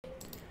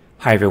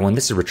Hi everyone,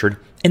 this is Richard.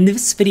 In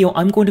this video,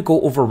 I'm going to go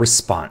over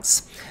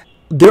response.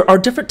 There are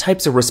different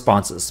types of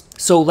responses.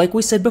 So like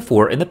we said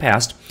before in the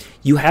past,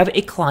 you have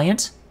a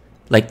client,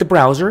 like the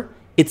browser.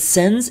 It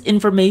sends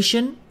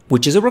information,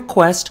 which is a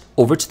request,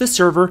 over to the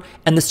server,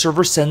 and the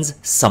server sends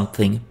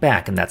something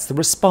back, and that's the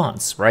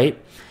response,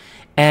 right?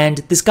 And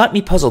this got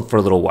me puzzled for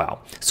a little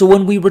while. So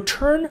when we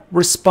return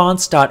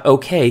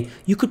response.ok,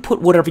 you could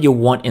put whatever you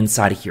want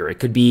inside of here. It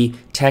could be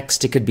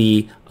text, it could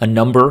be a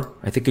number.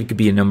 I think it could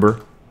be a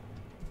number.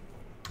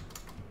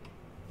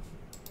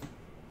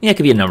 Yeah, it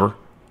could be a number.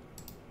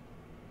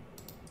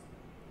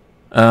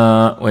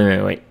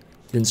 Wait.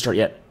 Didn't start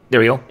yet. There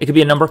we go. It could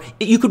be a number.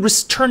 You could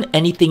return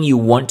anything you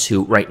want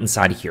to right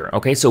inside of here.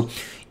 Okay, so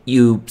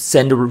you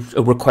send a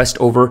request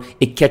over,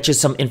 it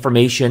catches some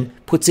information,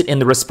 puts it in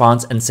the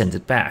response, and sends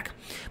it back.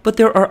 But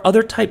there are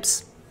other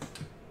types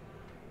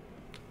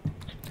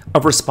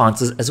of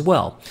responses as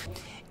well.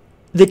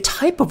 The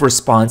type of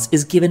response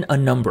is given a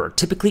number,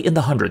 typically in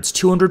the hundreds,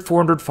 200,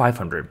 400,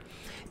 500.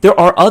 There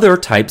are other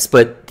types,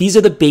 but these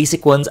are the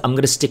basic ones. I'm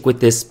going to stick with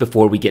this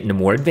before we get into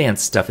more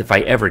advanced stuff if I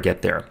ever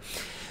get there.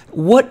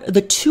 What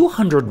the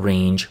 200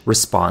 range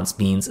response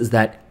means is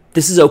that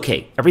this is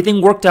okay.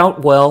 Everything worked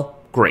out well,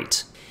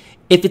 great.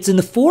 If it's in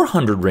the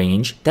 400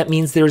 range, that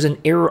means there's an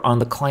error on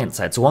the client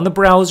side. So on the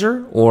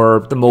browser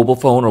or the mobile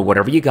phone or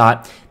whatever you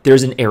got,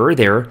 there's an error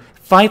there.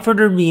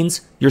 500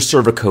 means your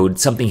server code,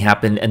 something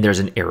happened and there's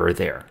an error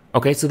there.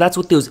 Okay, so that's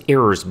what those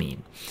errors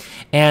mean.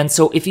 And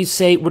so if you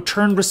say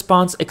return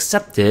response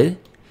accepted,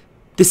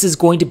 this is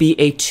going to be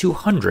a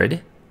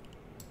 200.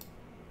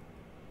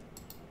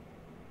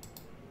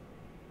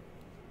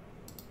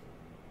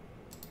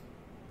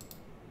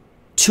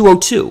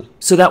 $202.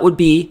 So that would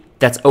be,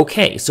 that's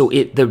okay. So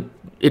it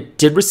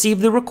did receive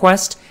the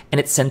request and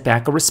it sent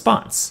back a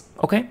response.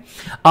 Okay?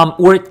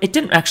 Or it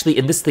didn't actually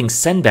in this thing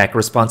send back a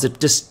response, it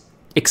just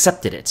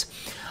accepted it.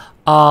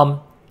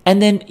 And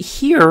then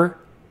here,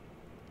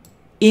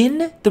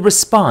 in the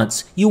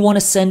response, you want to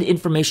send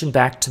information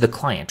back to the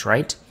client,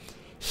 right?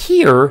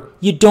 Here,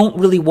 you don't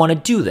really want to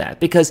do that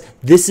because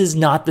this is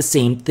not the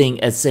same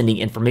thing as sending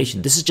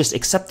information. This is just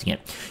accepting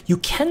it. You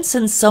can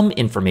send some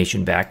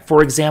information back.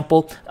 For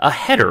example, a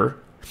header,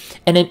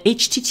 and an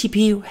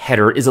HTTP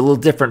header is a little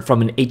different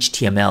from an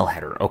HTML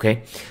header,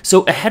 okay?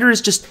 So a header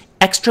is just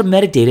extra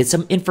metadata,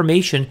 some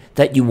information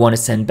that you want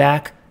to send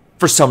back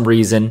for some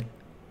reason,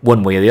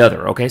 one way or the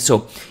other, okay?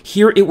 So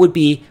here it would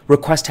be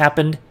request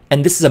happened,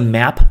 and this is a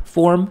map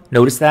form.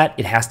 Notice that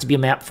it has to be a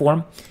map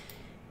form.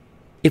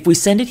 If we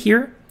send it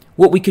here,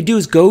 what we could do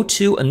is go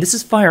to, and this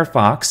is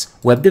Firefox,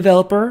 Web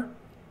Developer,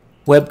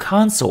 Web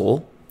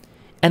Console,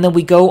 and then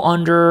we go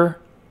under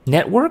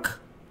Network,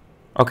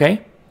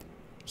 okay?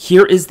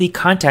 Here is the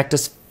contact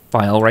us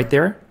file right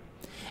there.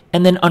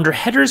 And then under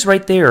headers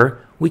right there,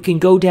 we can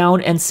go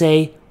down and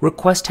say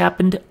request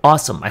happened,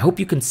 awesome. I hope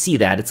you can see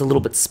that. It's a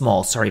little bit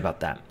small, sorry about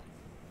that.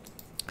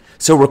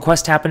 So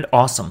request happened,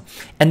 awesome.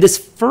 And this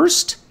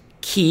first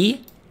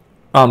key,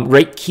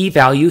 rate key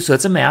value, so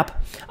it's a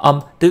map.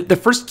 The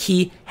first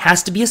key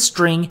has to be a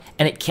string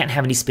and it can't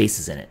have any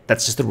spaces in it.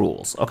 That's just the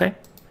rules, okay?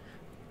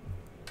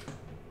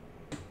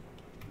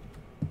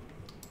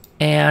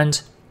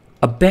 And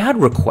a bad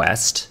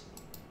request,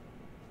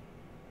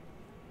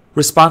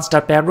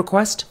 response.bad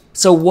request.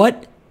 So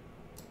what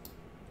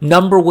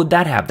number would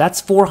that have? That's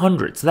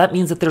 400. So that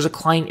means that there's a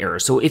client error.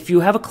 So if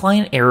you have a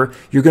client error,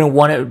 you're going to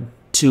want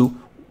to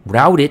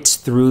route it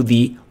through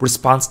the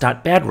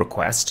response.bad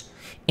request.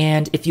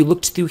 And if you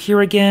looked through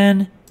here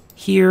again,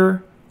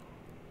 here,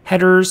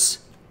 headers,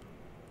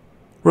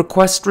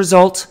 request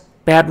result,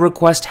 bad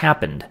request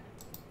happened.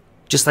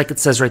 Just like it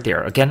says right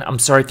there. Again, I'm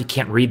sorry if you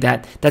can't read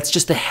that. That's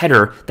just the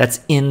header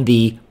that's in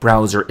the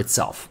browser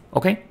itself.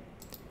 Okay?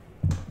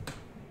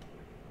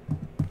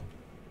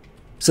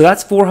 So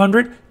that's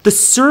 400. The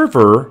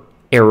server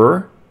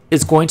error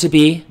is going to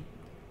be,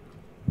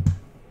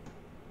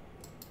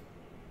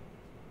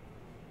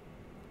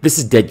 this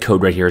is dead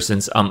code right here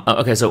since,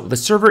 okay, so the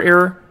server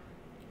error,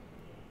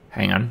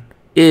 hang on,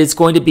 is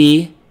going to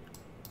be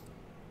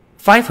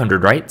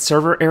 500, right?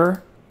 Server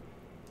error.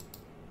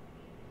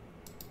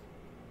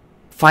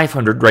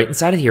 500 right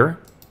inside of here.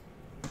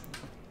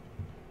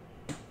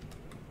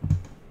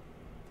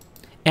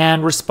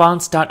 And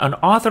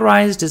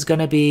response.unauthorized is going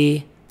to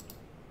be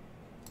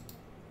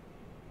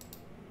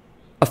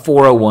a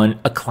 401,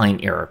 a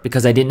client error,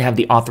 because I didn't have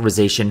the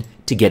authorization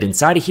to get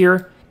inside of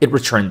here. It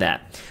returned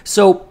that.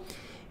 So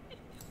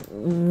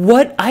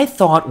what I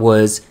thought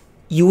was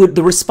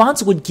the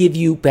response would give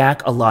you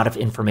back a lot of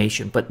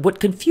information. But what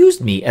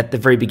confused me at the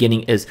very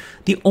beginning is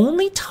the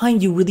only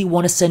time you really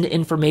want to send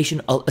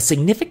information, a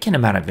significant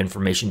amount of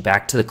information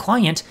back to the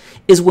client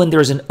is when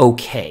there's an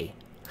okay.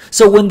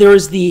 So when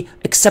there's the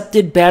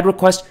accepted bad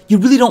request, you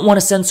really don't want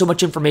to send so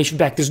much information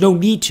back. There's no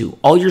need to.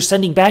 All you're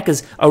sending back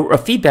is a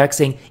feedback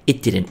saying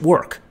it didn't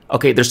work.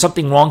 Okay, there's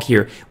something wrong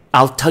here.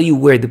 I'll tell you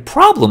where the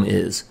problem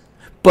is,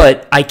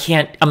 but I'm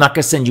not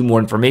going to send you more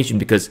information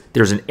because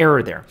there's an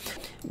error there.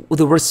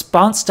 the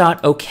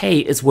response.ok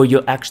is where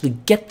you'll actually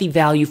get the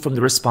value from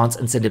the response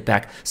and send it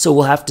back. So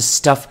we'll have to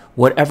stuff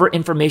whatever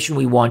information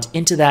we want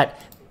into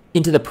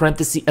the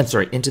parentheses,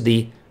 into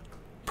the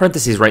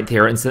parentheses right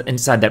there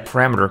inside that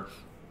parameter,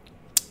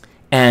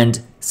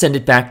 and send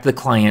it back to the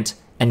client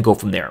and go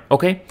from there.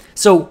 Okay,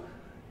 so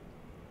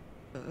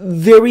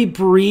very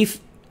brief.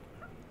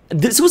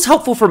 This was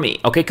helpful for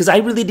me, okay, because I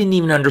really didn't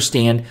even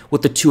understand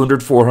what the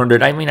 200,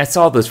 400, I mean, I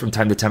saw those from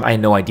time to time. I had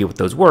no idea what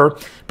those were,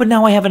 but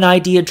now I have an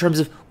idea in terms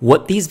of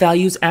what these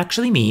values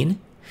actually mean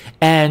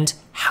and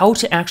how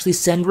to actually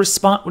send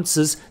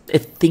responses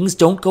if things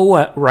don't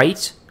go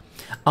right,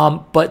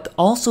 but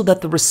also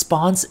that the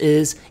response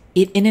is,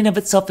 it in and of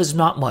itself is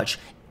not much,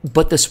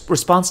 but this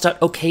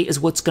response.ok is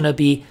what's going to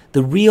be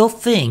the real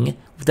thing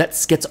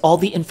that gets all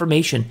the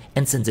information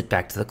and sends it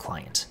back to the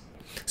client.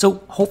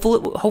 So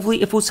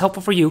hopefully it was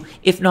helpful for you.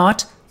 If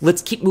not,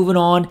 let's keep moving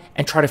on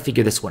and try to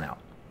figure this one out.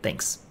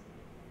 Thanks.